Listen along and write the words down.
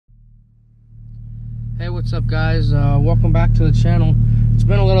Hey, what's up guys? Welcome back to the channel. It's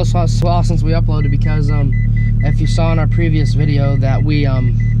been a little while since we uploaded because if you saw in our previous video that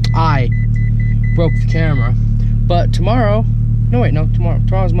I broke the camera. But tomorrow's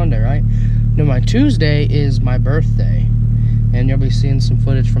Monday, right? No, my Tuesday is my birthday, and you'll be seeing some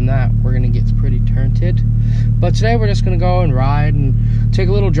footage from that. We're gonna get pretty turnted, but today we're just gonna go and ride and take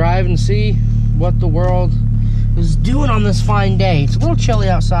a little drive and see what the world is doing on this fine day. It's a little chilly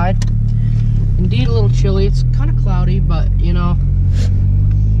outside. Indeed, a little chilly. It's kind of cloudy, but you know,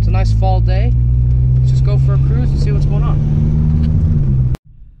 it's a nice fall day. Let's just go for a cruise and see what's going on.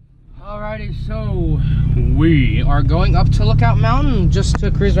 Alrighty, so we are going up to Lookout Mountain just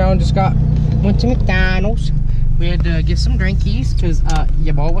to cruise around. Went to McDonald's. We had to get some drinkies because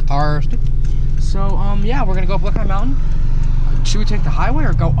your boy was thirsty. So yeah, we're gonna go up Lookout Mountain. Should we take the highway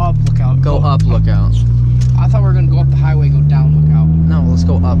or go up Lookout? Go up Lookout. I thought we were gonna go up the highway, go down Lookout. No, let's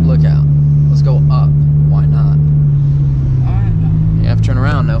go up Lookout. Let's go up. Why not? Alright. You have to turn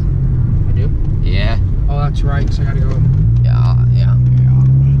around, no? I do? Yeah. Oh, that's right, so I gotta go. Yeah.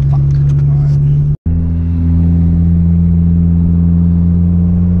 Fuck. Alright.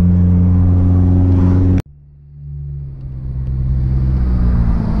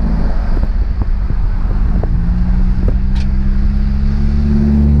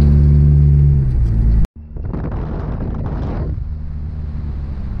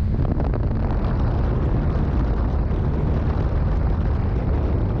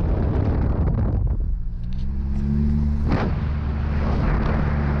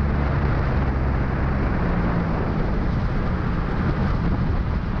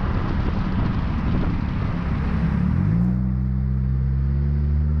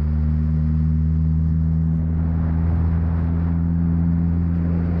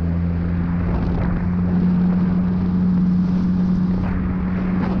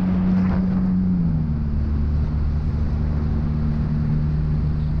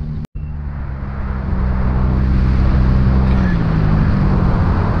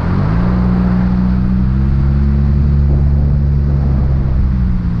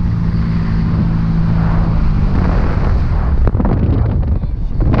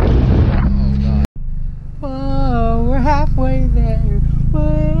 Halfway there.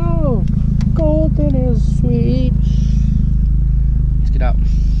 Whoa, golden is sweet. Let's get out.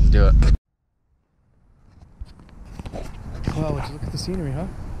 Let's do it. Wow, would you look at the scenery, huh?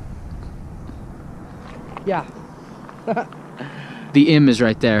 Yeah. The M is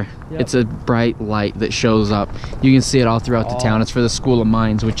right there. Yep. It's a bright light that shows up. You can see it all throughout the town. It's for the School of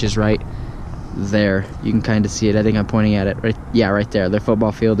Mines, which is right there. You can kind of see it. I think I'm pointing at it. Right? Yeah, right there. Their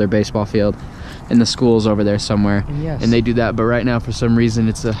football field, their baseball field. And the school's over there somewhere. Yes. And they do that, but right now for some reason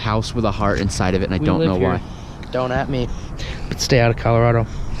it's a house with a heart inside of it, and I don't know why. Don't at me. But stay out of Colorado.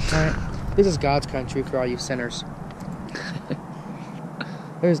 Alright. This is God's country for all you sinners.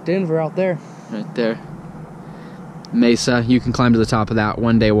 There's Denver out there. Right there. Mesa, you can climb to the top of that.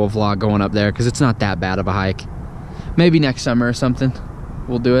 One day we'll vlog going up there because it's not that bad of a hike. Maybe next summer or something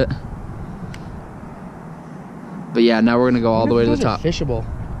we'll do it. But yeah, now we're gonna go all the way to the top. Fishable.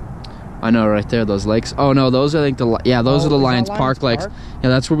 I know, right there, those lakes. Oh no, those are, I think those are the Lions Park lakes. Yeah,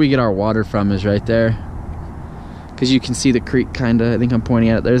 that's where we get our water from, is right there. Because you can see the creek, kinda. I think I'm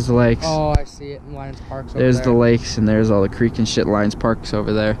pointing at it. There's the lakes. Oh, I see it in Lions Park. There's the lakes, and there's all the creek and shit. Lions Park's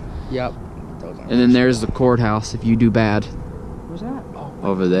over there. Yep. And then there's the courthouse if you do bad. Where's that? Oh.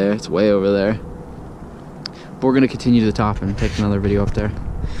 Over there. It's way over there. But we're gonna continue to the top and take another video up there.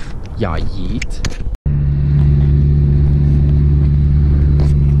 Yeah, yeet.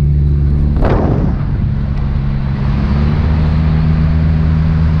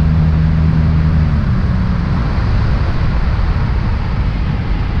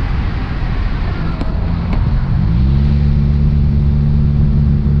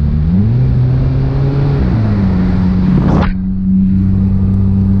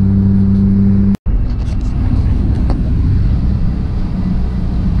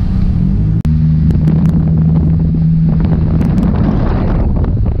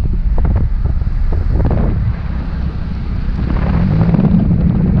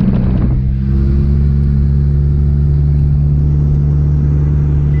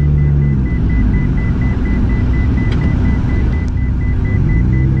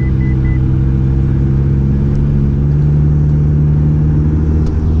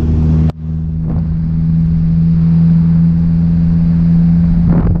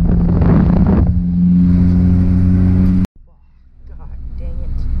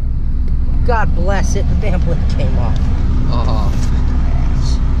 God bless it, the damn lip came off. Oh.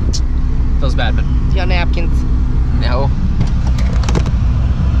 Feels bad, but... You got napkins? No.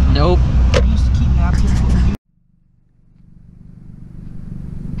 Nope. I used to keep napkins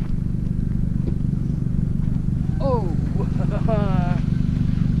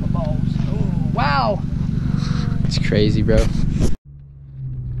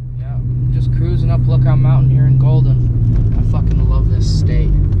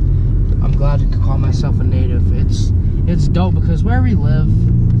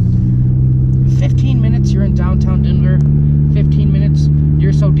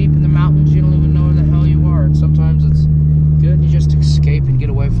so deep in the mountains you don't even know where the hell you are. And sometimes it's good to just escape and get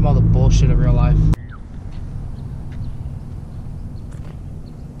away from all the bullshit of real life.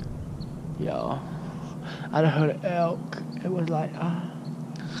 Yo, I heard an elk. It was like,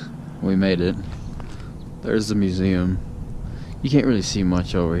 We made it. There's the museum. You can't really see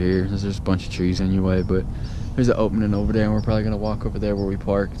much over here. There's just a bunch of trees anyway, but there's an opening over there, and we're probably gonna walk over there where we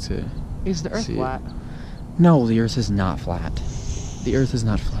parked to. Is the Earth flat? No, the Earth is not flat. The Earth is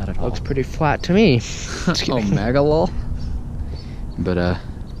not flat at all. Looks pretty flat to me. Oh, mega lol. But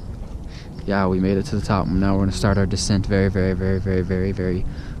yeah, we made it to the top. Now we're gonna start our descent very, very, very, very, very, very,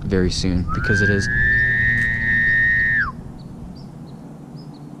 very soon because it is.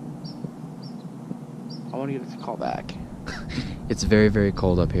 I want to get a call back. It's very, very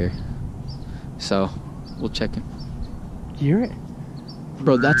cold up here, so we'll check it. You hear it?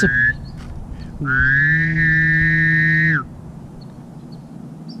 Bro, that's a.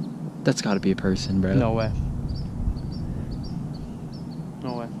 That's gotta be a person, bro. No way.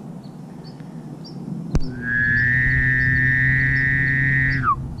 No way.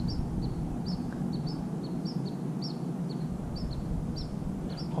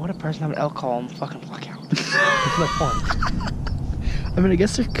 Why would a person have an elk call and fucking pluck out? It's no fun. I mean, I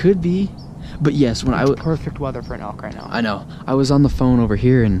guess there could be. But yes, when I was perfect weather for an elk right now. I know. I was on the phone over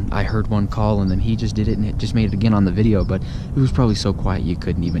here and I heard one call and then he just did it and it just made it again on the video, but it was probably so quiet you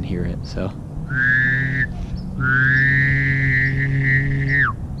couldn't even hear it, so.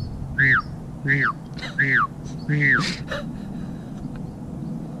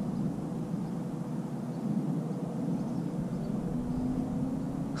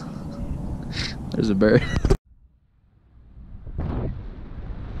 There's a bird.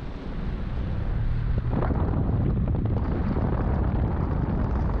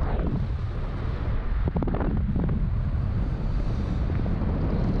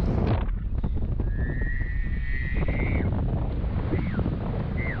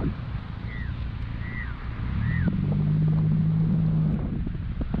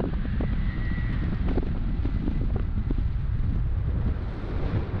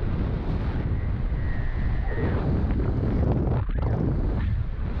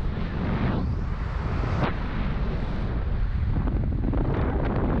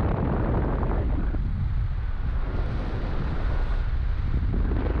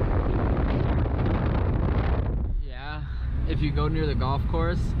 If you go near the golf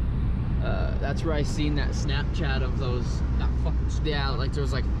course, that's where I seen that Snapchat of those. That fucking yeah, like there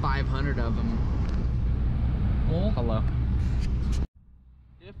was like 500 of them. Oh, hello.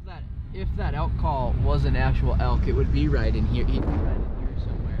 If that elk call was an actual elk, it would be right in here. He'd be right in here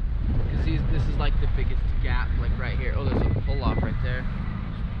somewhere. Cause this is like the biggest gap, like right here. Oh, there's a pull off right there.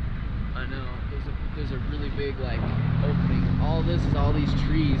 I know. There's a really big like opening. All this is all these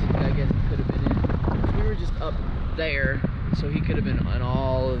trees. I guess it could have been in. So we were just up there. So he could have been on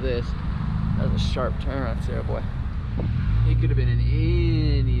all of this. That was a sharp turn right there, boy. He could have been in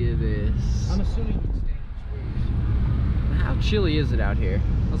any of this. I'm assuming he'd stay in the trees. How chilly is it out here?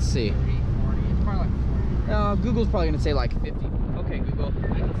 Let's see. 30, 40. It's probably like 40. Google's probably gonna say like 50. Okay, Google. I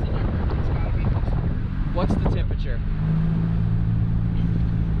can see my bird. It's gotta be close. What's the temperature?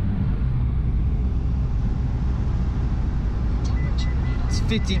 It's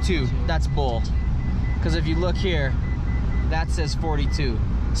 52. That's bull. Because if you look here, that says 42.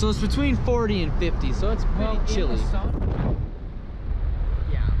 So it's between 40 and 50, so it's pretty chilly. In the sun?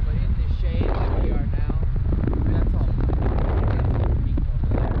 Yeah, but in the shade like we are now, that's all peak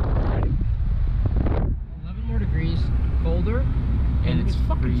over there. 11 more degrees colder, and it's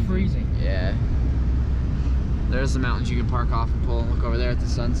fucking freezing. Yeah. There's the mountains you can park off and pull and look over there at the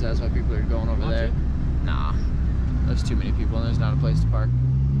sunset. That's why people are going over there. Nah. There's too many people and there's not a place to park.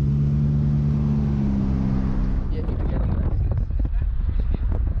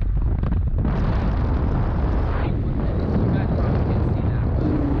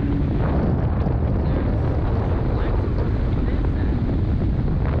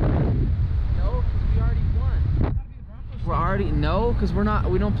 No, because we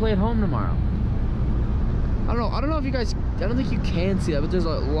don't play at home tomorrow. I don't know if you guys, I don't think you can see that, but there's a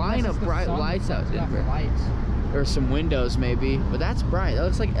line of bright lights out there. Lights. Or some windows maybe, but that's bright. That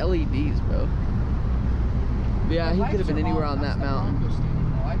looks like LEDs, bro. But yeah, he could have been anywhere on that mountain. The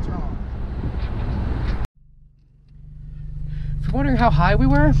lights are on. If you're wondering how high we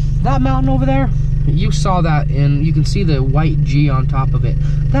were, that mountain over there, you saw that, and you can see the white G on top of it.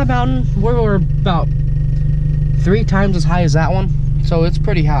 That mountain, we were about 3 times as high as that one, so it's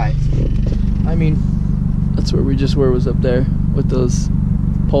pretty high. I mean, that's where we just were, was up there with those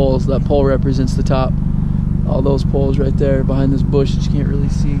poles. That pole represents the top. all those poles right there behind this bush that you can't really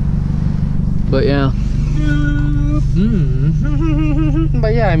see. But yeah.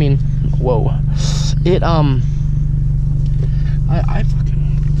 But yeah, I mean, whoa. It, I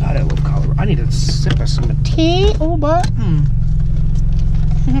fucking, God, I love Colorado. I need a sip of some tea. Oh, but,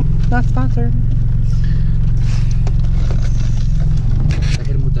 not sponsored. I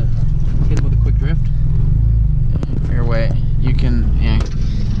hit him with a quick drift. Your way. You can, yeah.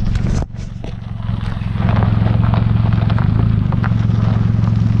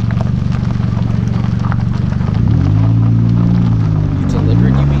 You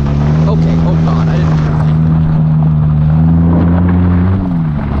delivered, you mean? Okay, oh God, I didn't.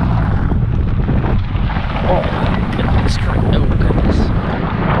 Oh, goodness, oh goodness.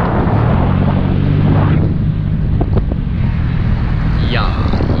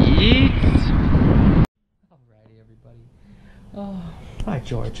 Alrighty, everybody. Oh, hi,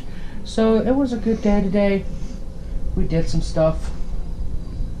 George. So it was a good day today. We did some stuff.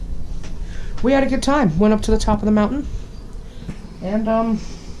 We had a good time. Went up to the top of the mountain, and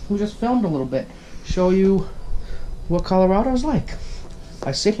we just filmed a little bit, show you what Colorado's like.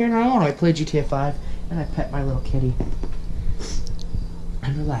 I sit here now and I play GTA 5, and I pet my little kitty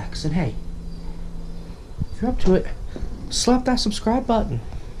and relax. And hey, if you're up to it, slap that subscribe button.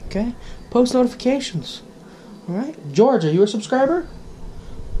 Okay? Post notifications. Alright? George, are you a subscriber?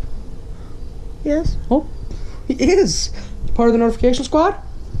 Yes. Oh, he is. Part of the notification squad?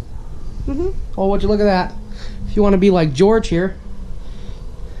 Oh, would you look at that? If you want to be like George here,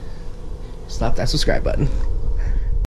 slap that subscribe button.